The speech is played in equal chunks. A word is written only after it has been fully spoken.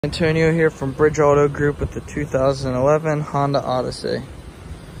Antonio here from Bridge Auto Group with the 2011 Honda Odyssey.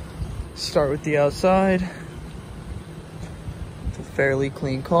 Start with the outside. It's a fairly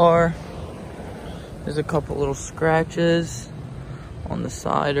clean car. There's a couple little scratches on the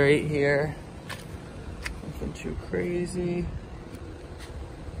side right here. Nothing too crazy.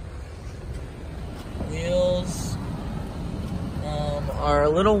 Wheels are a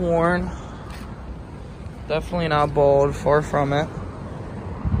little worn. Definitely not bald, far from it.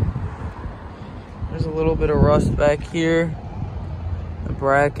 There's a little bit of rust back here. The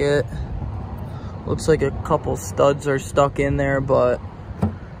bracket. Looks like a couple studs are stuck in there, but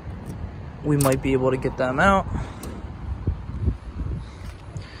we might be able to get them out.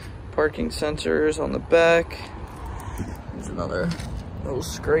 Parking sensors on the back. There's another little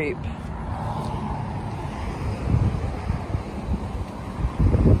scrape.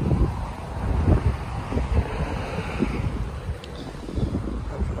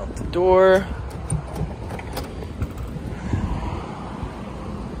 Open up the door.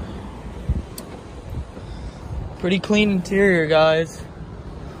 Pretty clean interior, guys.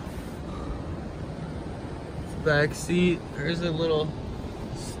 Back seat, there's a little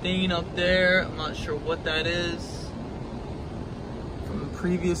stain up there. I'm not sure what that is. From the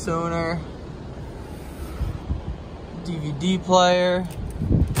previous owner. DVD player.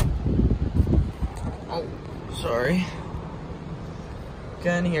 Oh, sorry.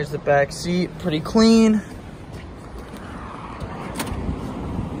 Again, here's the back seat, pretty clean.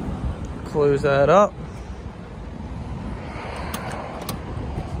 Close that up.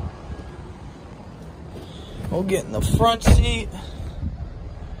 We'll get in the front seat.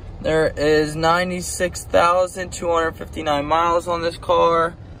 There is 96,259 miles on this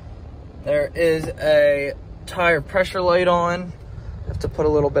car. There is a tire pressure light on. Have to put a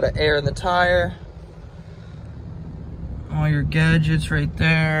little bit of air in the tire. All your gadgets right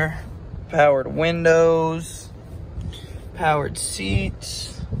there. Powered windows. Powered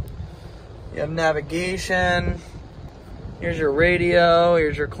seats. You have navigation. Here's your radio.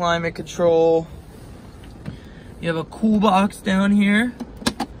 Here's your climate control. You have a cool box down here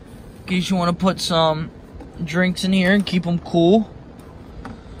in case you want to put some drinks in here and keep them cool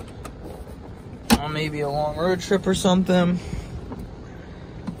on maybe a long road trip or something.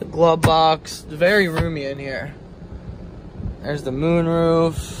 The glove box, it's very roomy in here. There's the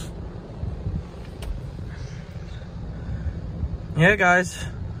moonroof. Yeah, guys.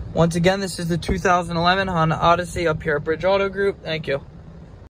 Once again, this is the 2011 Honda Odyssey up here at Bridge Auto Group. Thank you.